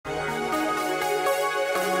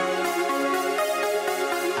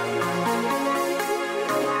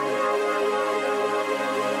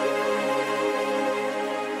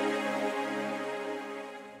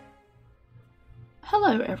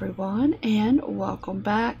everyone, and welcome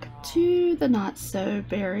back to the Not So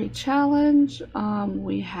Berry Challenge.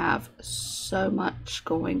 We have so much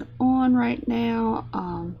going on right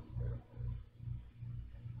now.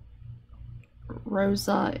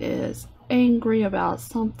 Rosa is angry about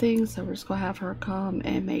something, so we're just gonna have her come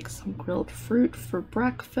and make some grilled fruit for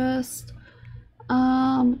breakfast.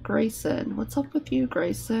 Grayson, what's up with you,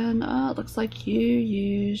 Grayson? Looks like you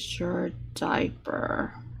used your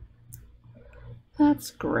diaper.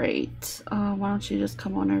 That's great. Why don't you just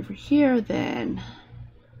come on over here then?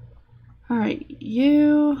 Alright,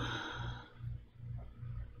 you...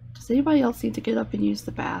 Does anybody else need to get up and use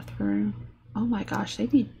the bathroom? Oh my gosh, they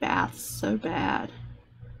need baths so bad.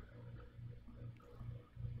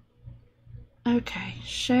 Okay,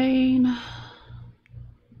 Shane...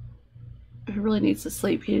 who really needs to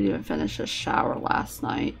sleep. He didn't even finish his shower last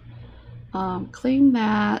night. Clean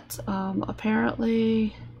that.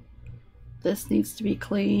 Apparently... this needs to be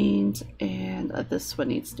cleaned, and this one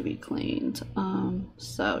needs to be cleaned.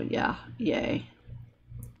 So yeah, yay.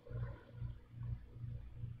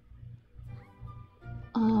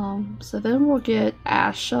 So then we'll get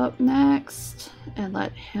Ash up next and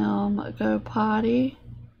let him go potty.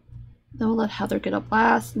 Then we'll let Heather get up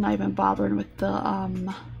last, not even bothering with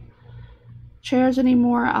the chairs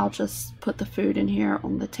anymore. I'll just put the food in here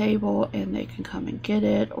on the table and they can come and get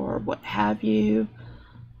it or what have you.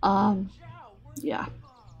 Yeah.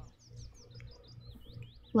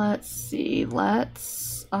 Let's see.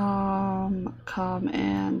 Let's come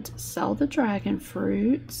and sell the dragon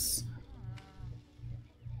fruits.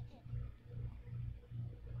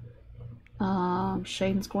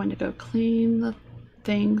 Shane's going to go clean the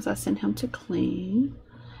things I sent him to clean.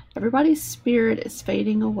 Everybody's spirit is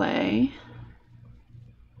fading away.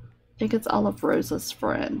 I think it's all of Rosa's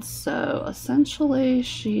friends. So essentially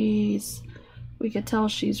we could tell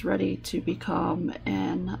she's ready to become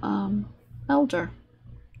an elder.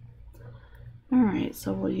 Alright,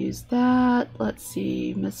 so we'll use that. Let's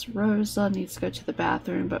see, Miss Rosa needs to go to the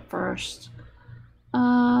bathroom, but first,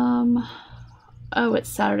 oh, it's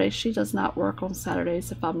Saturday. She does not work on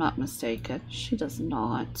Saturdays, if I'm not mistaken. She does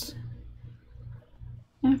not.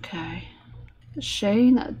 Okay.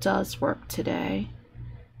 Shane does work today.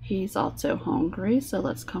 He's also hungry, so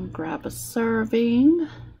let's come grab a serving.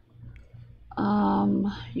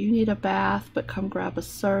 You need a bath, but come grab a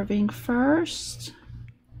serving first.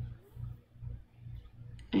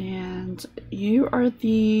 And you are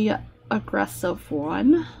the aggressive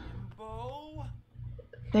one.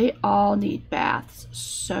 They all need baths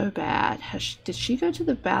so bad. Did she go to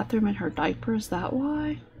the bathroom in her diaper? Is that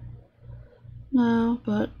why? No,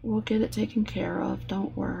 but we'll get it taken care of.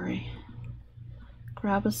 Don't worry.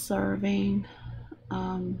 Grab a serving.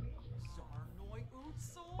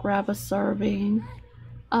 Grab a serving.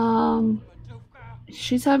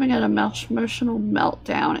 She's having an emotional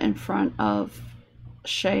meltdown in front of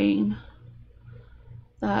Shane.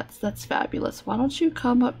 That's fabulous. Why don't you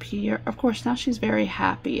come up here? Of course, now she's very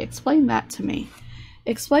happy. Explain that to me.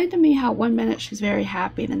 Explain to me how 1 minute she's very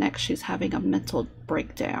happy, the next she's having a mental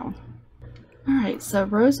breakdown. Alright, so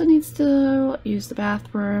Rosa needs to use the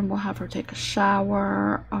bathroom. We'll have her take a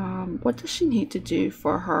shower. What does she need to do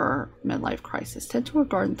for her midlife crisis? Tend to her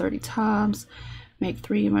garden 30 times. Make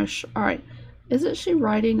 3 emotional... Alright, isn't she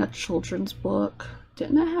writing a children's book?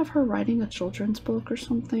 Didn't I have her writing a children's book or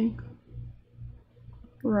something?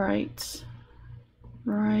 Right.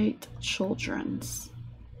 Right, children's.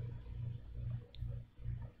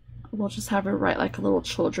 We'll just have her write like a little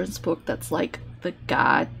children's book that's like the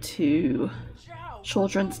guide to...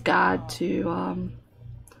 children's guide to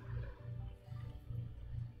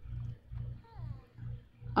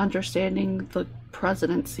understanding the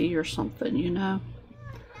presidency or something, you know?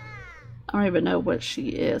 I don't even know what she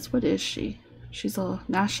is. What is she? She's a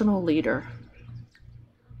national leader.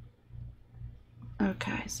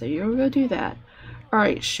 Okay, so you're gonna do that.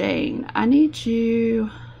 Alright, Shane, I need you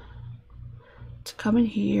to come in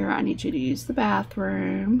here. I need you to use the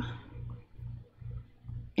bathroom.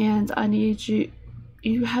 And I need you...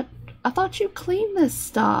 I thought you cleaned this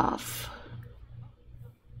stuff.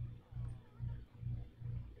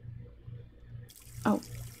 Oh,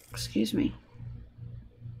 excuse me.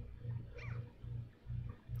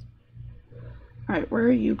 Alright, where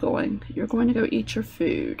are you going? You're going to go eat your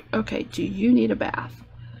food. Okay, do you need a bath?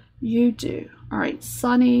 You do. Alright,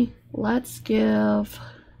 Sunny, let's give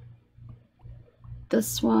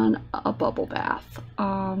this one a bubble bath.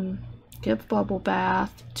 Give bubble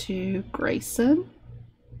bath to Grayson.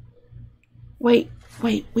 Wait,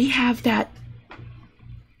 we have that.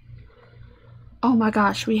 Oh my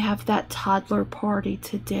gosh, we have that toddler party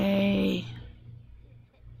today.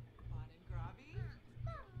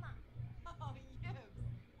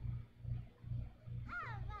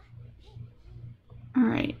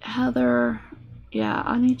 Alright, Heather, yeah,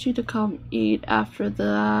 I need you to come eat after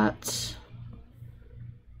that.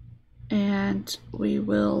 And we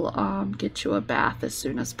will get you a bath as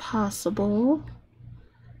soon as possible.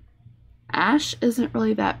 Ash isn't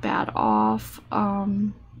really that bad off. I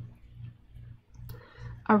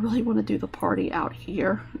really want to do the party out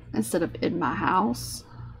here instead of in my house.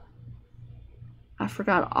 I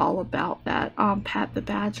forgot all about that. Pat the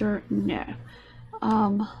Badger, no.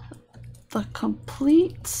 The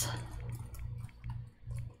complete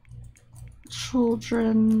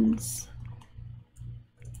children's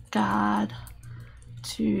guide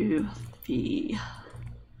to the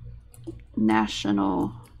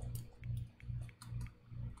national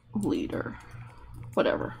leader,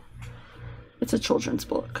 whatever. It's a children's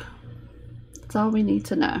book. That's all we need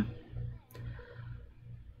to know.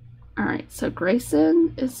 All right, so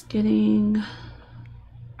Grayson is getting,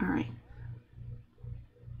 all right.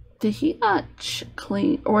 Did he not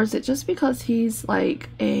clean, or is it just because he's like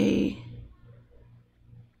a,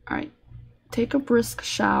 all right, take a brisk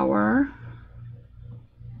shower.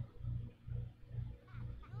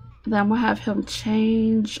 Then we'll have him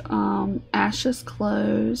change Ash's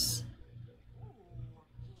clothes.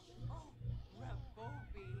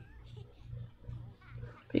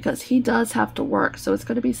 Because he does have to work, so it's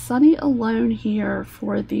going to be Sunny alone here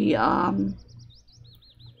for the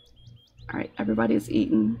all right, everybody's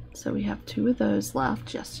eaten, so we have 2 of those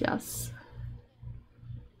left. Yes.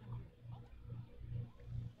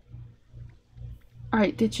 All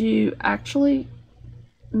right, did you actually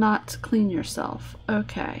not clean yourself?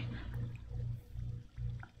 Okay,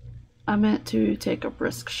 I meant to take a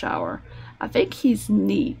brisk shower. I think he's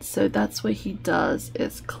neat, so that's what he does,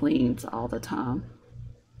 is cleans all the time.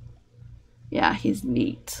 Yeah, he's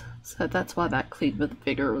neat. So that's why that clean with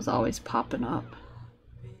vigor was always popping up.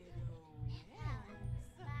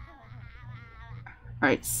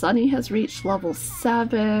 Alright, Sunny has reached level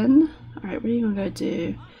 7. Alright, what are you gonna go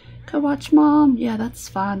do? Go watch Mom? Yeah, that's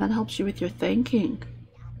fine. That helps you with your thinking.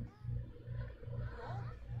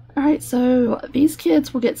 Alright, so these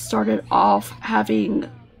kids will get started off having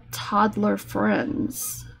toddler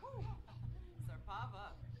friends.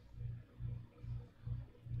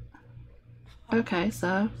 Okay,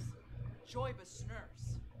 so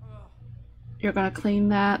you're gonna clean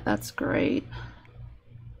that. That's great.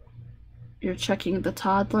 You're checking the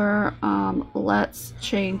toddler. Let's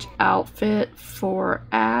change outfit for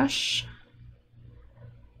Ash,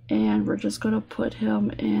 and we're just gonna put him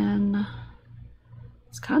in.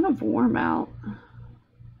 It's kind of warm out,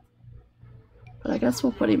 but I guess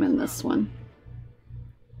we'll put him in this one.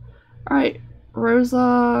 All right,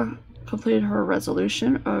 Rosa completed her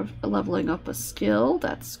resolution of leveling up a skill.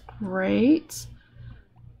 That's great.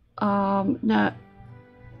 No.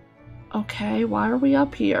 Okay, why are we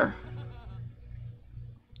up here?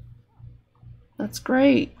 That's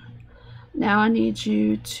great. Now I need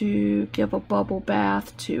you to give a bubble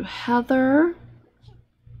bath to Heather.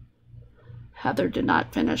 Heather did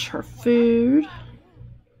not finish her food.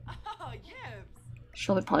 She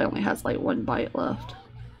probably only has like 1 bite left.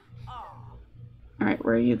 Alright,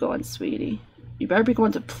 where are you going, sweetie? You better be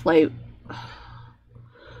going to play.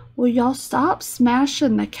 Will y'all stop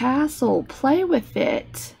smashing the castle? Play with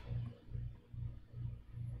it.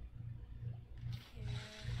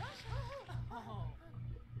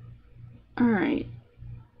 Alright.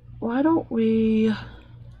 Why don't we...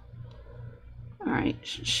 Alright,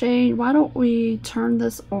 Shane, why don't we turn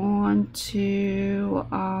this on to...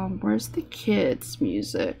 where's the kids'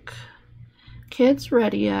 music? Kids'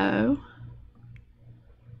 radio.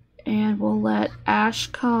 And we'll let Ash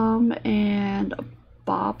come and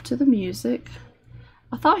bob to the music.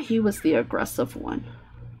 I thought he was the aggressive one.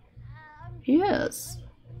 He is.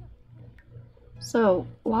 So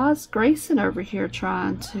why is Grayson over here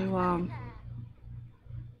trying to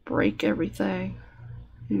break everything?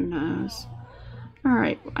 Who knows?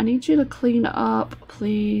 Alright, I need you to clean up,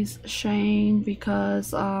 please, Shane,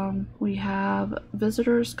 because we have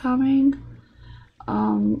visitors coming.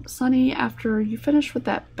 Sunny, after you finish with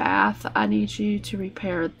that bath, I need you to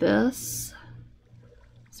repair this.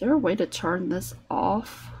 Is there a way to turn this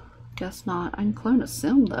off? Guess not. I can clone a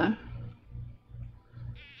sim though.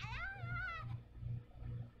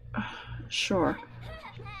 Sure.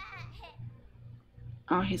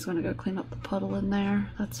 Oh, he's gonna go clean up the puddle in there.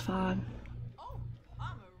 That's fine.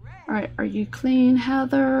 Alright, are you clean,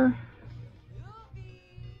 Heather?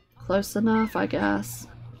 Close enough, I guess.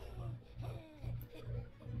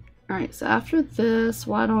 Alright, so after this,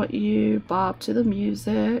 why don't you bob to the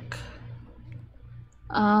music?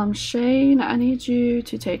 Shane, I need you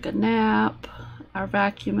to take a nap. Our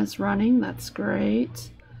vacuum is running, that's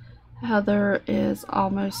great. Heather is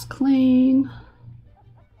almost clean.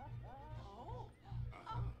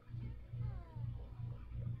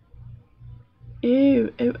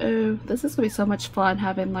 Ew, ew, ew. This is gonna be so much fun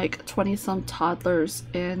having like 20-some toddlers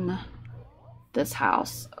in this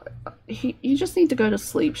house. You just need to go to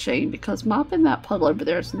sleep, Shane, because mopping that puddle over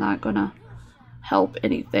there is not gonna help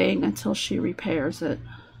anything until she repairs it.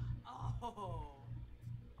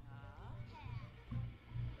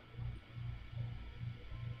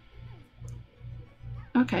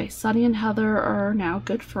 Okay, Sunny and Heather are now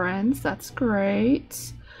good friends. That's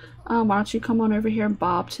great. Why don't you come on over here and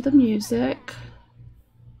bob to the music?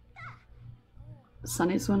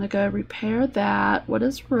 Sunny's going to go repair that. What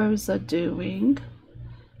is Rosa doing?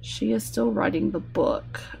 She is still writing the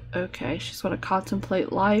book. Okay, she's going to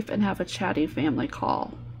contemplate life and have a chatty family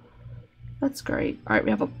call. That's great. Alright,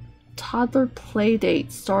 we have a toddler play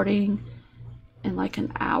date starting in like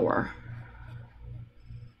an hour.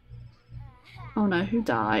 Oh no, who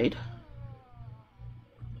died?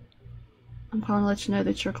 I'm calling to let you know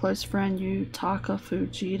that your close friend Yutaka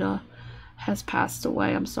Fujita has passed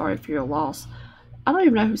away. I'm sorry for your loss. I don't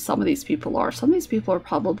even know who some of these people are. Some of these people are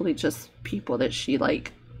probably just people that she,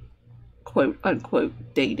 like, quote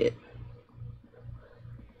unquote dated.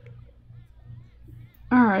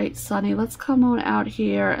 Alright, Sunny, let's come on out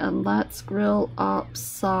here and let's grill up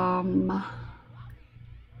some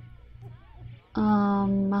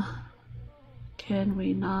can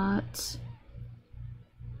we not?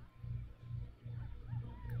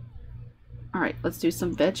 Alright, let's do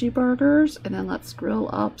some veggie burgers and then let's grill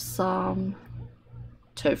up some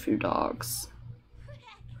tofu dogs.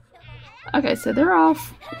 Okay, so they're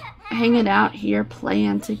off hanging out here,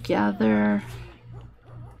 playing together.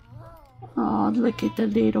 Oh, look at the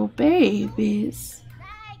little babies.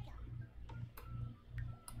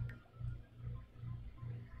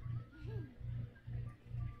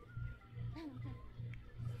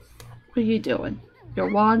 What are you doing?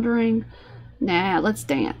 You're wandering? Nah, let's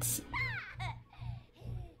dance.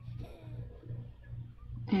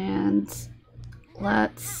 And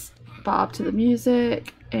let's bob to the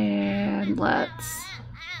music, and let's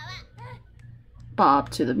bob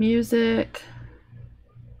to the music.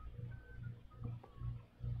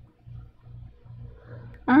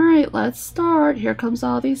 Alright, let's start. Here comes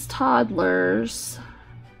all these toddlers.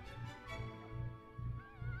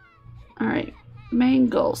 Alright, main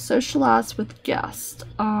goal, socialize with guests.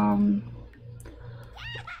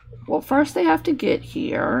 Well, first they have to get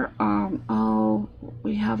here. Oh,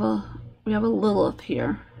 we have a Lilith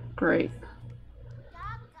here. Great.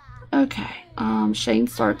 Okay. Shane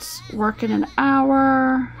starts work in an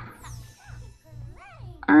hour.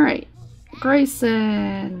 Alright.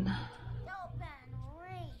 Grayson.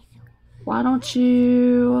 Why don't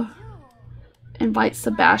you invite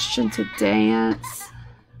Sebastian to dance?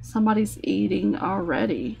 Somebody's eating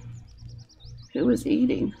already. Who is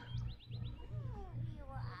eating?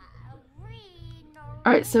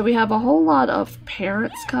 Alright, so we have a whole lot of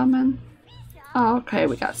parents coming. Oh, okay,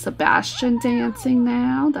 we got Sebastian dancing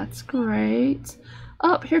now. That's great.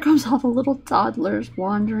 Oh, here comes all the little toddlers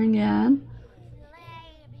wandering in.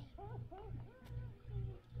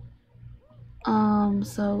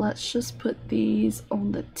 So let's just put these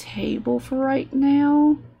on the table for right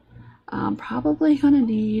now. I'm probably gonna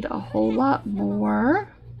need a whole lot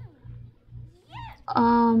more.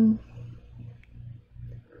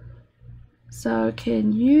 So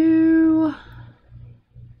can you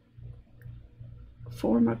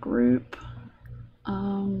form a group?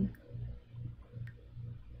 Do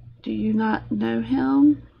you not know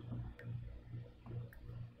him?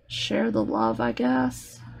 Share the love, I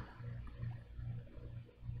guess.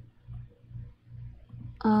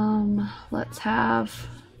 Let's have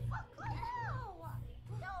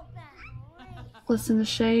listen to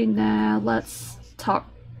Shane now. Let's talk.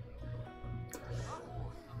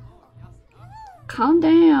 Calm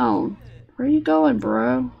down. Where are you going,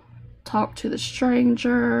 bro? Talk to the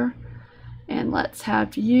stranger. And let's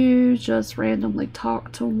have you just randomly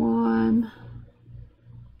talk to one.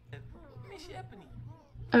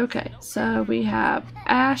 Okay, so we have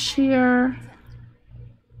Ash here,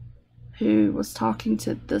 who was talking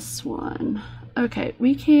to this one. Okay,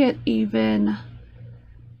 we can't even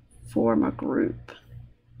form a group.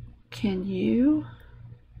 Can you?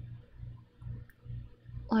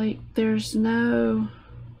 Like, there's no...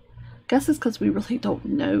 Guess it's because we really don't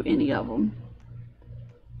know any of them.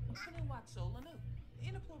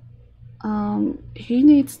 He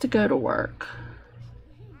needs to go to work.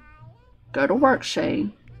 Go to work,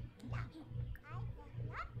 Shane.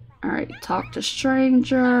 Alright, talk to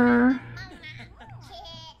stranger.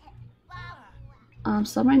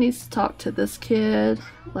 Somebody needs to talk to this kid.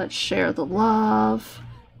 Let's share the love.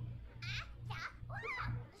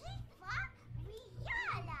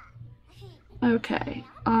 Okay.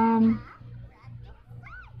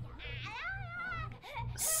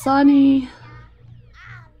 Sunny.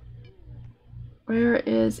 Where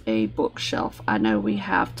is a bookshelf? I know we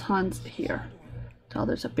have tons here. Oh,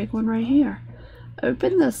 there's a big one right here.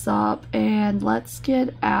 Open this up and let's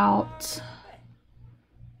get out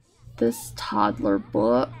this toddler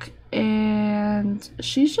book. And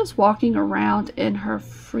she's just walking around in her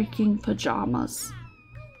freaking pajamas.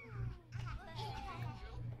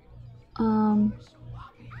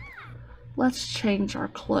 Let's change our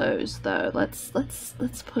clothes though. Let's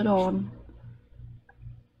put on,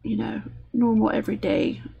 you know, normal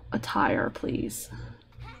everyday attire, please.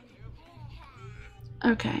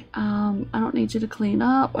 Okay, I don't need you to clean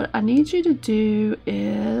up. What I need you to do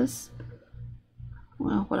is,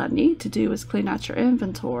 well, what I need to do is clean out your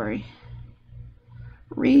inventory.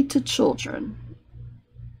 Read to children.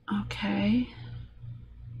 Okay.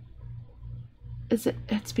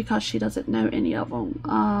 It's because she doesn't know any of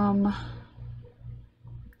them.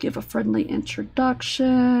 Give a friendly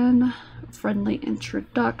introduction. Friendly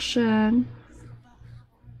introduction.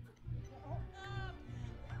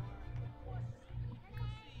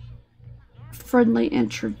 Friendly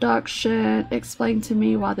introduction. Explain to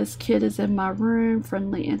me why this kid is in my room.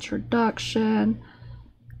 Friendly introduction.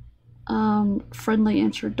 Friendly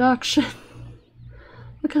introduction.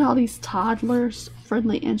 Look at all these toddlers.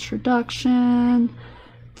 Friendly introduction.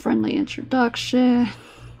 Friendly introduction.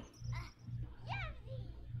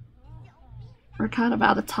 We're kind of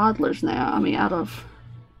out of toddlers now. I mean, out of...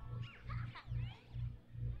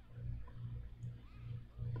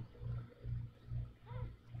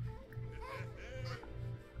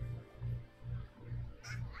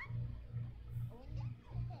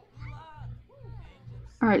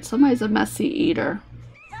 Alright, somebody's a messy eater.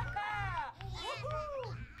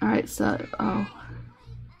 Alright, so... oh.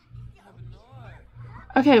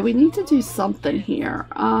 Okay, we need to do something here.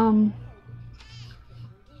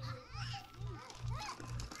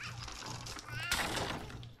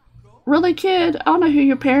 Really, kid? I don't know who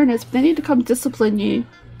your parent is, but they need to come discipline you.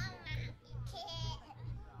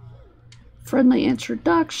 Friendly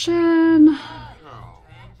introduction.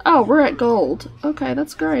 Oh, we're at gold. Okay,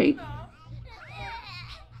 that's great.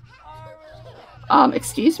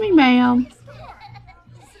 Excuse me, ma'am.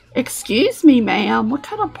 Excuse me, ma'am. What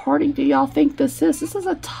kind of party do y'all think this is? This is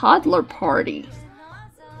a toddler party.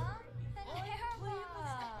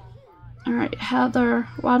 Alright, Heather,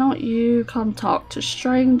 why don't you come talk to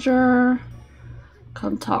stranger?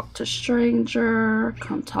 Come talk to stranger.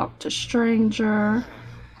 Come talk to stranger.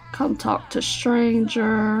 Come talk to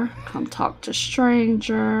stranger. Come talk to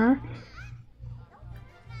stranger.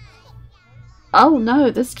 Oh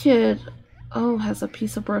no, this kid, oh, has a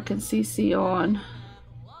piece of broken CC on.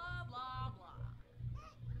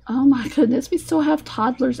 Oh my goodness, we still have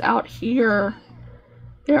toddlers out here.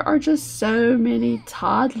 There are just so many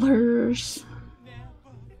toddlers.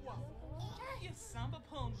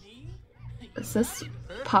 Is this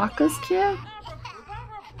Paka's kid?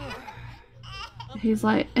 He's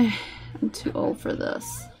like, I'm too old for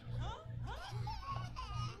this.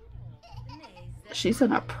 She's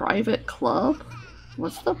in a private club?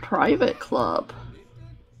 What's the private club?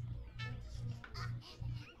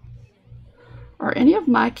 Are any of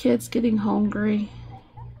my kids getting hungry?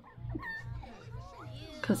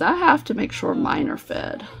 Because I have to make sure mine are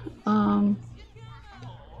fed. No,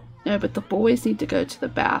 but the boys need to go to the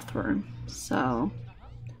bathroom. So,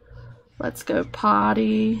 let's go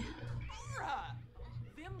potty.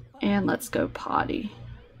 And let's go potty.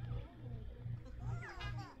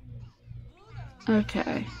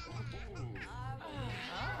 Okay.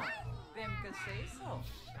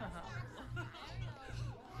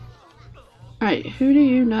 Alright, who do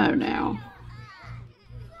you know now?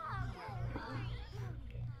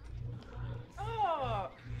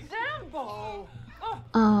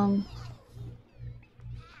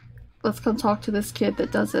 Let's come talk to this kid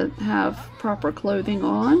that doesn't have proper clothing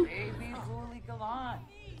on.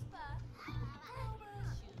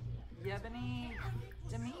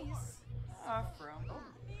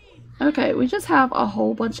 Okay, we just have a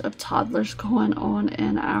whole bunch of toddlers going on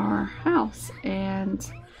in our house,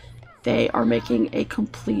 and they are making a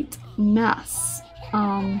complete mess.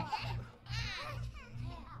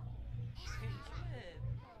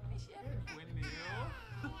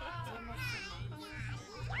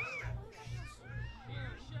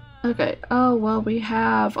 Okay, oh well, we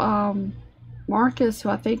have Marcus, who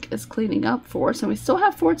I think is cleaning up for us, and we still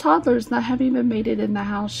have 4 toddlers that haven't even made it in the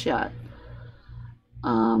house yet.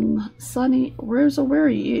 Sunny, Rosa, where are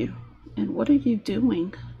you? And what are you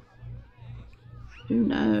doing? Who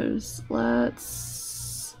knows?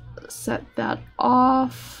 Let's set that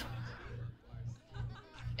off.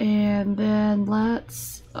 And then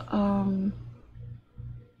let's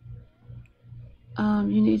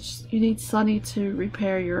you need Sunny to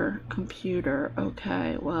repair your computer.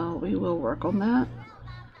 Okay, well, we will work on that.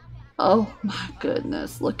 Oh my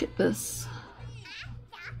goodness, look at this.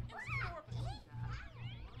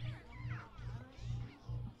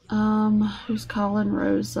 Who's calling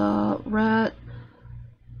Rosa? Rhett.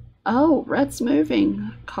 Oh, Rhett's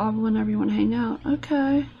moving. Call whenever you want to hang out.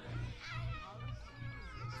 Okay.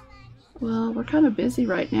 Well, we're kind of busy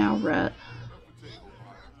right now, Rhett.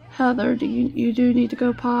 Heather, you do need to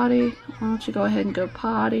go potty? Why don't you go ahead and go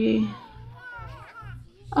potty?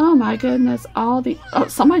 Oh my goodness, oh,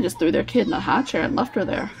 somebody just threw their kid in a high chair and left her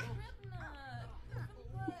there.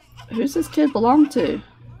 Who's this kid belong to?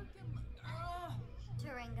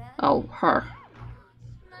 Oh, her.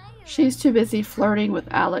 She's too busy flirting with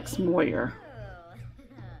Alex Moyer.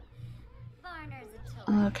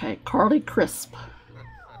 Okay, Carly Crisp.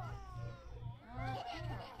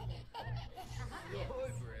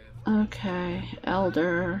 Okay,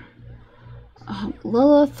 Elder.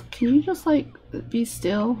 Lilith, can you just like be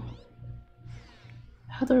still?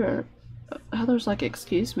 Heather's like,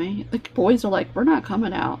 excuse me. The boys are like, we're not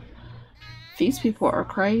coming out. These people are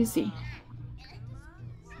crazy.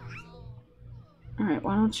 Alright,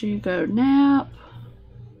 why don't you go nap?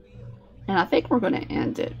 And I think we're going to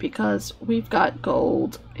end it because we've got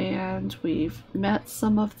gold and we've met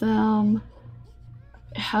some of them.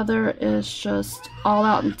 Heather is just all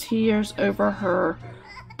out in tears over her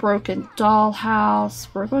broken dollhouse.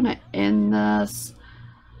 We're going to end this.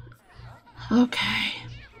 Okay.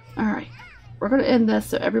 Alright. We're going to end this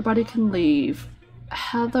so everybody can leave.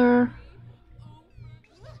 Heather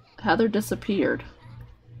disappeared.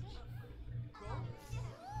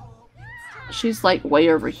 She's like way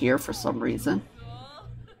over here for some reason.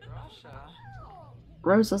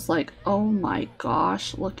 Rosa's like, oh my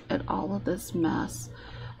gosh, look at all of this mess.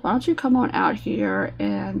 Why don't you come on out here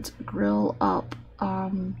and grill up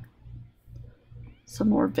some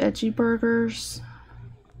more veggie burgers.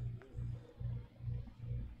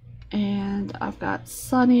 And I've got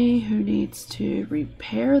Sunny who needs to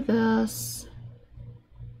repair this.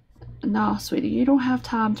 No, sweetie, you don't have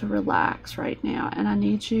time to relax right now, and I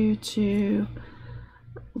need you to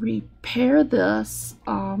repair this.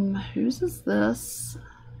 Whose is this?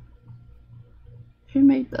 Who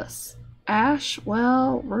made this? Ash?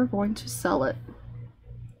 Well, we're going to sell it.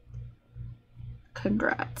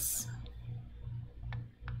 Congrats.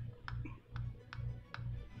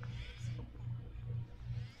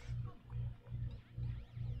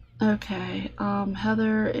 Okay,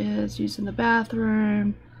 Heather is using the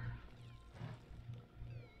bathroom.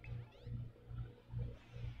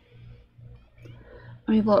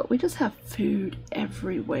 I mean, look, we just have food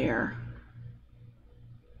everywhere.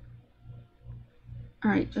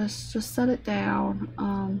 Alright, just set it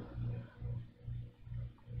down.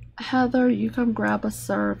 Heather, you come grab a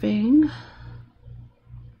serving.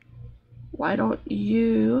 Why don't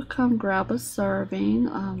you come grab a serving?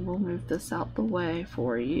 We'll move this out the way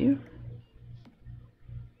for you.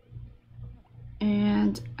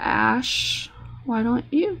 And Ash, why don't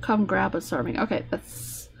you come grab a serving? Okay,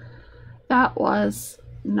 that was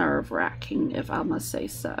nerve-wracking, if I must say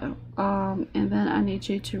so. And then I need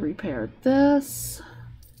you to repair this.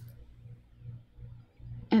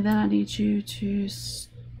 And then I need you to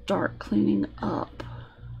start cleaning up.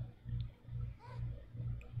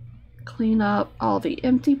 Clean up all the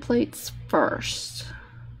empty plates first.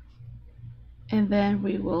 And then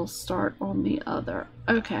we will start on the other.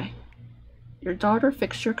 Okay. Your daughter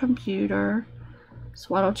fixed your computer. So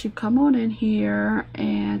why don't you come on in here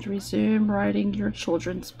and resume writing your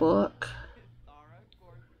children's book.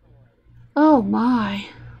 Oh my.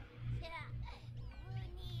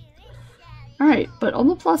 Alright, but on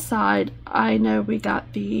the plus side, I know we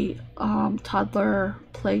got the toddler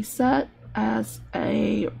playset as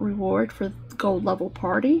a reward for the gold level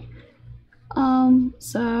party.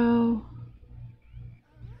 So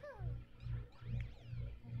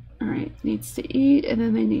alright, needs to eat and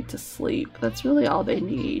then they need to sleep. That's really all they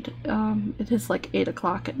need. It is like 8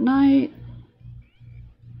 o'clock at night.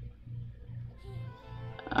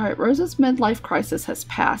 Alright, Rosa's midlife crisis has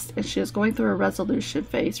passed and she is going through a resolution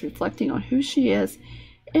phase, reflecting on who she is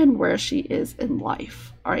and where she is in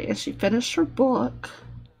life. Alright, and she finished her book.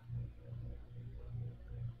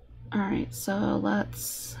 Alright, so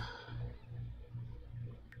let's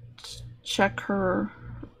check her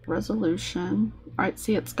resolution. Alright,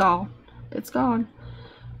 see, it's gone. It's gone.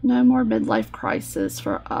 No more midlife crisis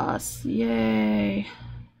for us. Yay.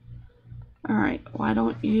 Alright, why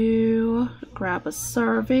don't you grab a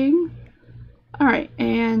serving? Alright,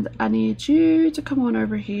 and I need you to come on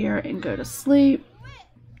over here and go to sleep.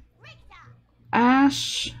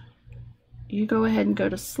 Ash, you go ahead and go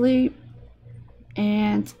to sleep.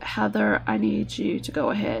 And Heather, I need you to go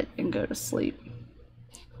ahead and go to sleep.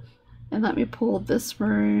 And let me pull this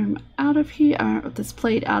room out of here, this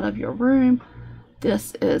plate out of your room.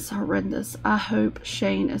 This is horrendous. I hope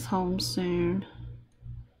Shane is home soon.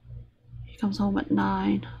 He comes home at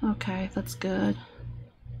 9. Okay, that's good.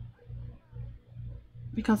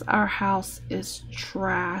 Because our house is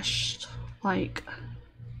trashed. Like,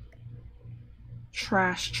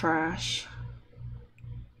 trash.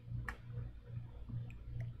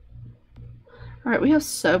 Alright, we have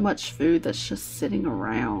so much food that's just sitting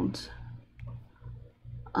around.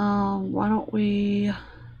 Why don't we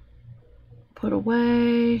put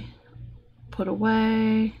away, put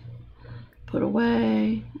away, put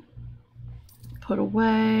away, put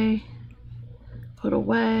away, put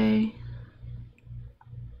away,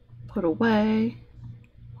 put away,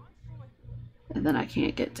 and then I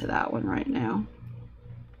can't get to that one right now.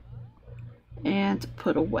 And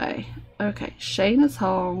put away. Okay, Shane is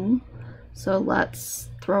home, so let's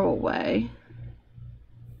throw away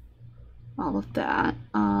all of that.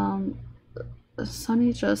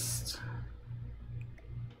 Sunny just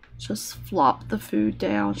flopped the food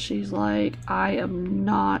down. She's like, I am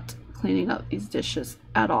not cleaning up these dishes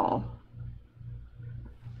at all.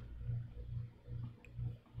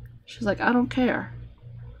 She's like, I don't care.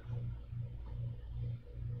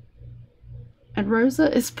 And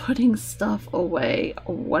Rosa is putting stuff away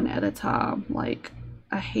one at a time. Like,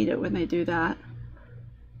 I hate it when they do that.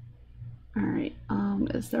 Alright,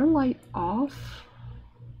 is their light off?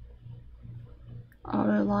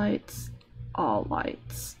 Auto lights, all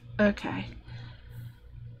lights. Okay.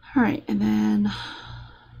 Alright, and then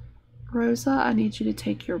Rosa, I need you to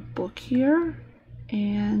take your book here,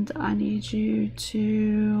 and I need you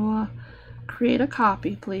to create a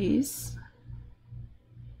copy, please.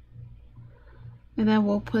 And then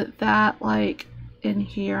we'll put that like in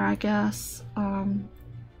here, I guess.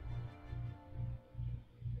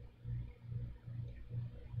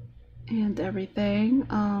 And everything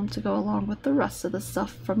to go along with the rest of the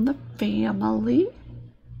stuff from the family.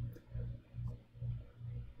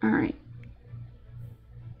 Alright.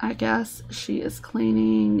 I guess she is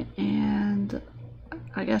cleaning, and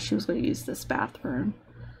I guess she was going to use this bathroom.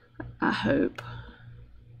 I hope.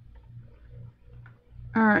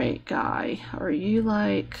 Alright, Guy. Are you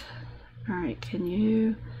like... Alright, can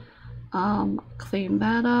you clean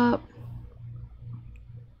that up?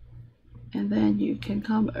 And then you can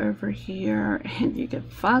come over here and you can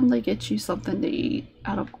finally get you something to eat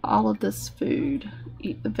out of all of this food.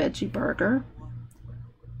 Eat the veggie burger.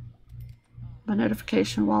 My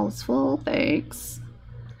notification wall is full, thanks.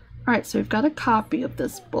 Alright, so we've got a copy of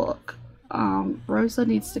this book. Rosa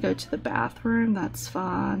needs to go to the bathroom, that's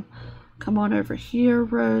fine. Come on over here,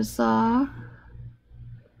 Rosa.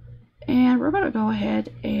 And we're going to go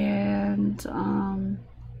ahead and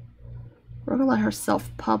we're going to let her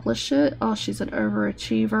self-publish it. Oh, she's an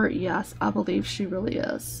overachiever. Yes, I believe she really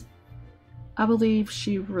is. I believe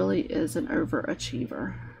she really is an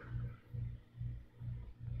overachiever.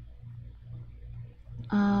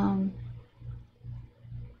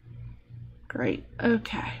 Great.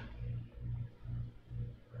 Okay.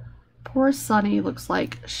 Poor Sunny looks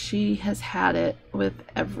like she has had it with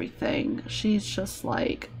everything. She's just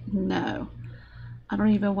like, no, I don't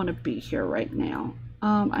even want to be here right now.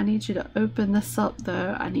 I need you to open this up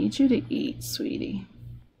though. I need you to eat, sweetie.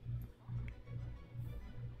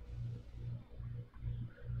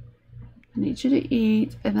 I need you to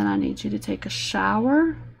eat, and then I need you to take a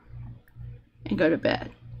shower and go to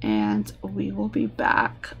bed. And we will be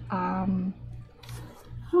back. I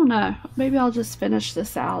don't know. Maybe I'll just finish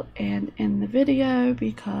this out and end the video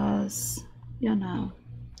because, you know,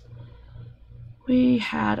 we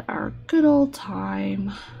had our good old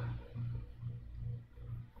time.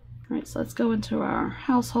 Alright, so let's go into our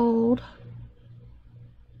household.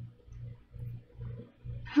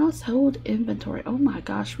 Household inventory. Oh my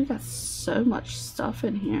gosh, we got so much stuff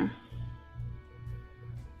in here.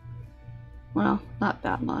 Well, not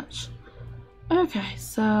that much. Okay,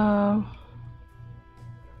 so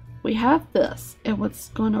we have this, and what's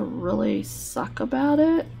going to really suck about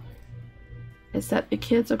it is that the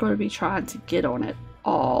kids are going to be trying to get on it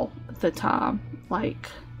all the time. Like,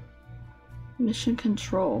 mission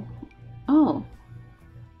control. Oh,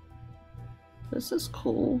 this is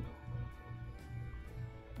cool.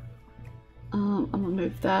 I'm gonna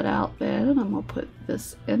move that out then, and I'm gonna put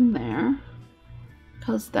this in there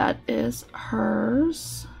because that is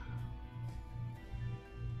hers.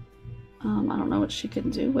 I don't know what she can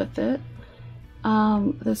do with it.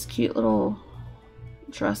 This cute little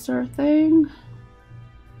dresser thing.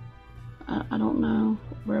 I don't know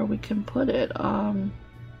where we can put it.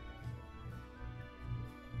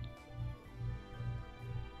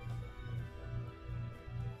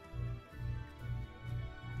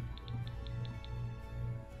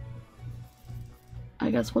 I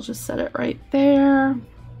guess we'll just set it right there.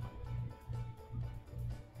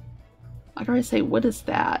 I gotta say, what is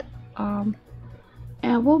that?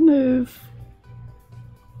 And we'll move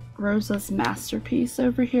Rosa's masterpiece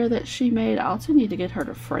over here that she made. I also need to get her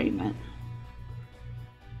to frame it.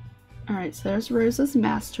 Alright, so there's Rosa's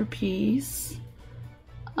masterpiece.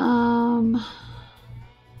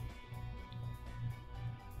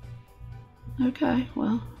 Okay,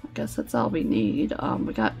 well, I guess that's all we need.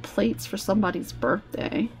 We got plates for somebody's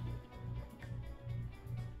birthday.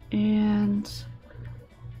 And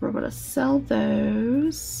we're gonna sell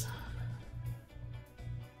those.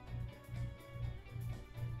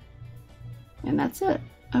 And that's it.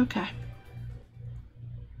 Okay.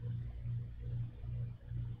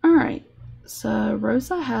 Alright, so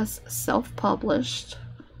Rosa has self-published.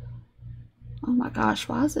 Oh my gosh,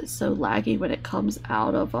 why is it so laggy when it comes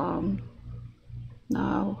out of,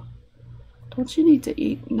 no. Don't you need to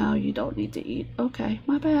eat? No, you don't need to eat. Okay,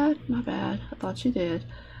 my bad, my bad. I thought you did.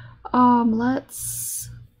 Let's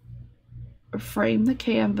frame the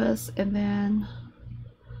canvas, and then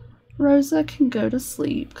Rosa can go to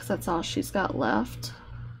sleep because that's all she's got left.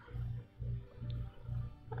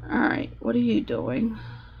 Alright, what are you doing?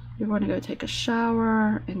 You're going to go take a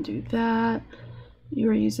shower and do that. You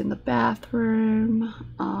are using the bathroom.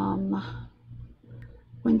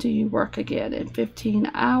 When do you work again? In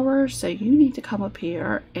 15 hours. So you need to come up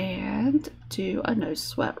here and do a no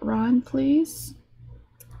sweat run, please.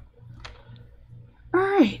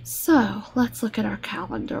 Alright, so let's look at our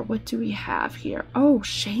calendar. What do we have here? Oh,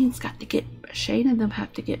 Shane and them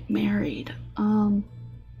have to get married.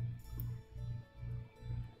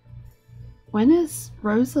 When is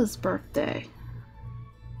Rosa's birthday?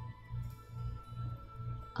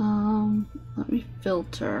 Let me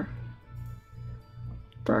filter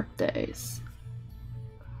birthdays.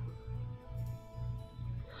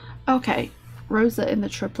 Okay, Rosa and the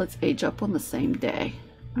triplets age up on the same day.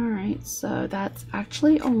 Alright, so that's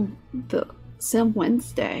actually on the Sim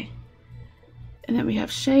Wednesday. And then we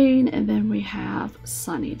have Shane, and then we have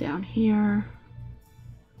Sunny down here.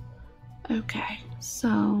 Okay,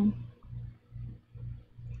 so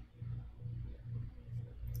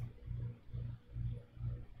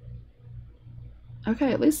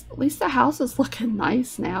okay, at least the house is looking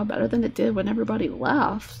nice now, better than it did when everybody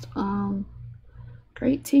left.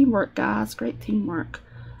 Great teamwork, guys, great teamwork.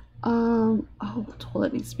 Oh,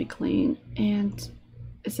 toilet needs to be clean. And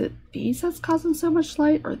is it these that's causing so much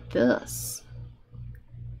light, or this?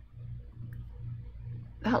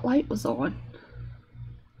 That light was on.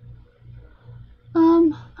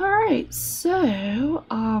 Alright, so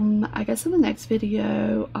I guess in the next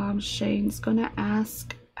video, Shane's gonna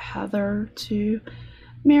ask Heather to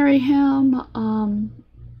marry him.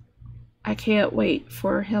 I can't wait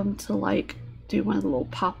for him to like do one of the little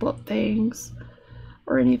pop-up things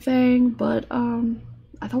or anything, but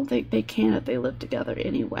I don't think they can if they live together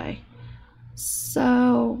anyway.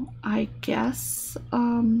 So I guess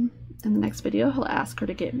in the next video he'll ask her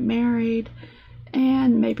to get married,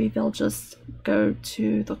 and maybe they'll just go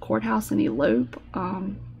to the courthouse and elope.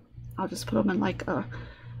 I'll just put them in like a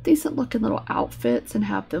decent looking little outfits and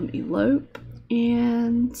have them elope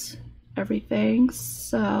and everything.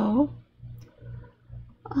 So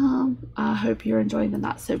I hope you're enjoying the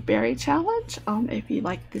Not So Berry challenge. If you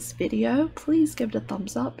like this video, please give it a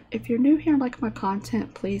thumbs up. If you're new here and like my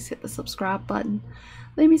content, please hit the subscribe button.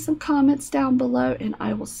 Leave me some comments down below, and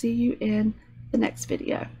I will see you in the next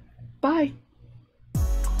video. Bye.